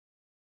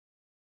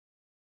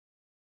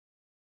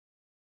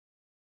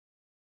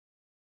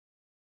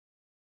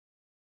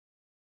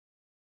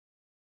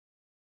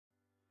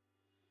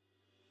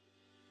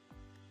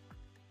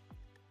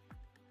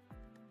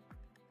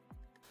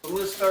I'm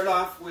going to start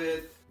off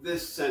with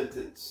this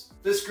sentence.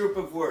 This group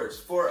of words,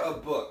 for a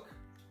book.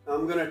 Now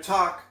I'm going to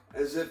talk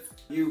as if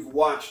you've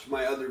watched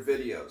my other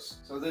videos.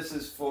 So this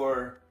is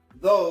for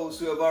those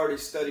who have already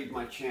studied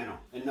my channel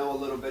and know a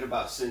little bit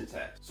about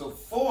syntax. So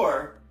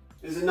for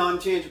is a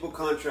non-tangible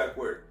contract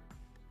word.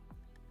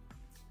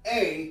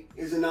 A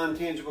is a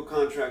non-tangible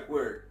contract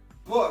word.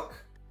 Book,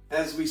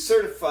 as we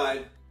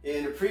certified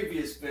in a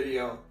previous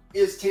video,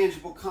 is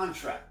tangible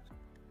contract.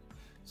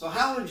 So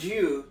how would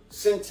you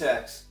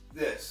syntax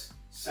this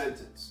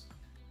sentence?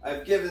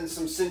 I've given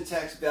some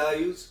syntax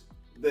values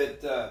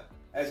that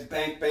as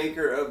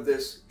banker of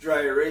this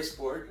dry erase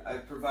board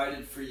I've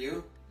provided for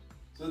you.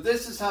 So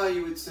this is how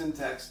you would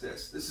syntax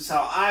this. This is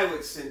how I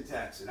would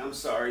syntax it. I'm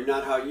sorry,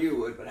 not how you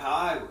would, but how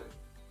I would.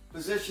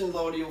 Position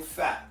loadial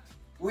fact.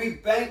 We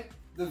bank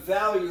the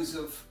values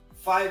of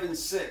 5 and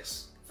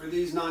 6 for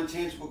these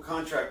non-tangible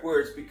contract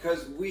words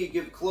because we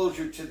give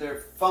closure to their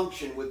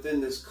function within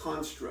this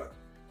construct.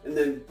 And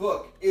then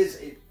book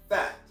is a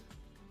fact.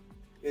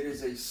 It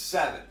is a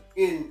 7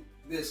 in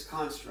this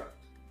construct.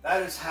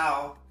 That is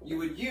how you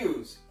would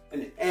use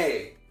an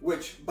A,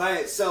 which by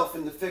itself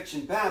in the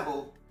fiction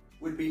babble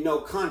would be no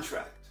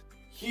contract.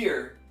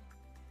 Here,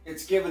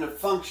 it's given a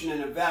function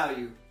and a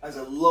value as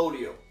a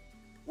loadial.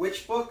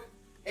 Which book?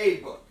 A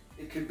book.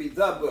 It could be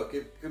the book.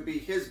 It could be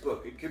his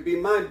book. It could be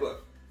my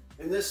book.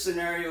 In this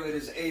scenario, it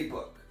is a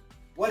book.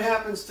 What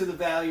happens to the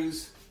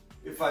values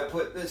if I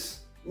put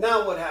this?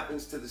 Now what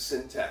happens to the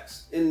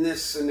syntax in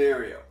this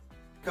scenario?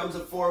 It comes a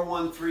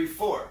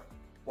 4134.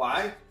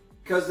 Why?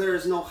 Because there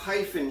is no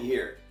hyphen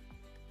here.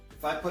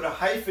 If I put a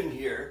hyphen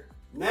here,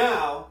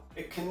 now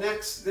it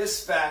connects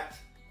this fact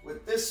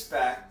with this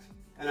fact,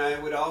 and I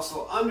would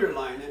also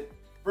underline it,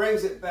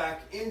 brings it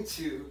back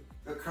into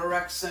the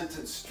correct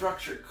sentence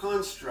structure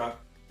construct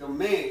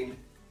domain,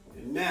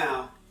 and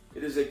now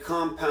it is a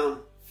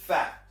compound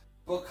fact.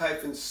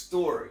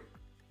 Book-story.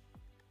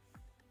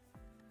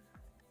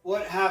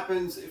 What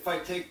happens if I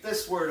take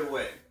this word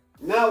away?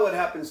 Now what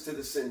happens to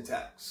the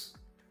syntax?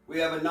 We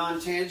have a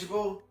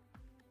non-tangible,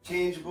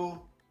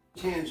 tangible,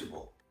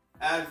 tangible.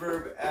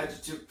 Adverb,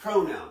 adjective,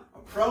 pronoun. A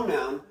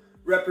pronoun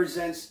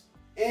represents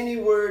any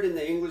word in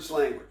the English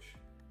language.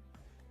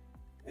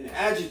 An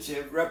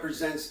adjective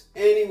represents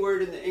any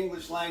word in the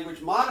English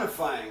language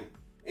modifying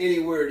any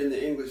word in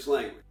the English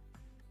language.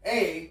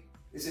 A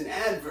is an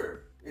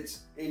adverb.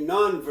 It's a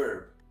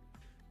non-verb.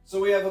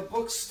 So we have a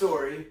book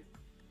story.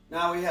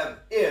 Now we have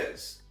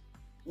is.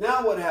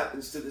 Now what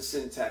happens to the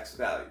syntax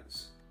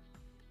values?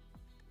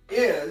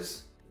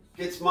 Is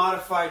gets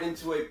modified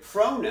into a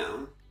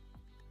pronoun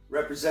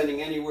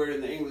representing any word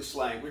in the English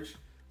language.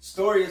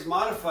 Story is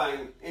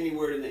modifying any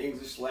word in the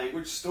English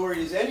language.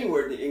 Story is any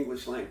word in the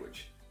English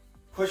language,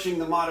 pushing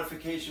the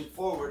modification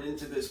forward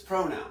into this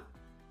pronoun.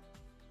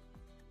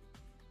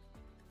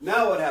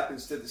 Now what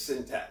happens to the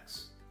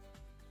syntax?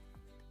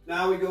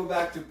 Now we go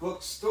back to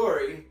book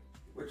story,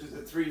 which is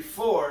a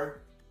 3-4.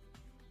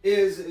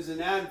 Is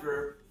an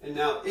adverb, and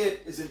now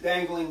it is a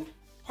dangling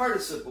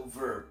participle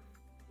verb.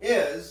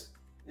 Is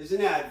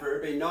an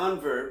adverb, a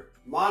non-verb,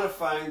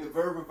 modifying the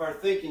verb of our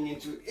thinking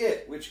into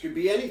it, which could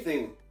be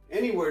anything,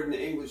 any word in the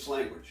English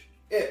language.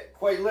 It,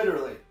 quite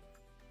literally.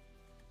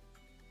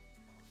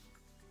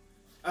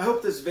 I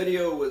hope this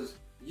video was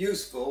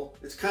useful.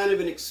 It's kind of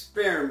an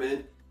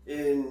experiment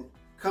in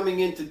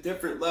coming into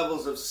different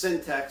levels of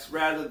syntax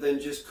rather than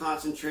just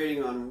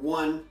concentrating on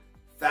one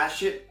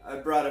facet. I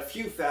brought a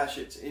few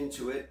facets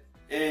into it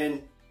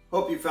and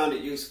hope you found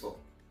it useful.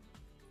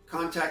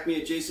 Contact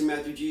me at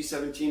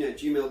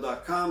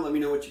jasonmatthewg17@gmail.com. Let me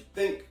know what you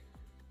think.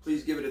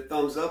 Please give it a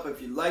thumbs up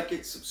if you like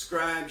it,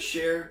 subscribe,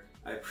 share.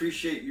 I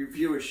appreciate your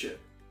viewership.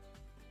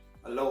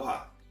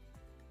 Aloha.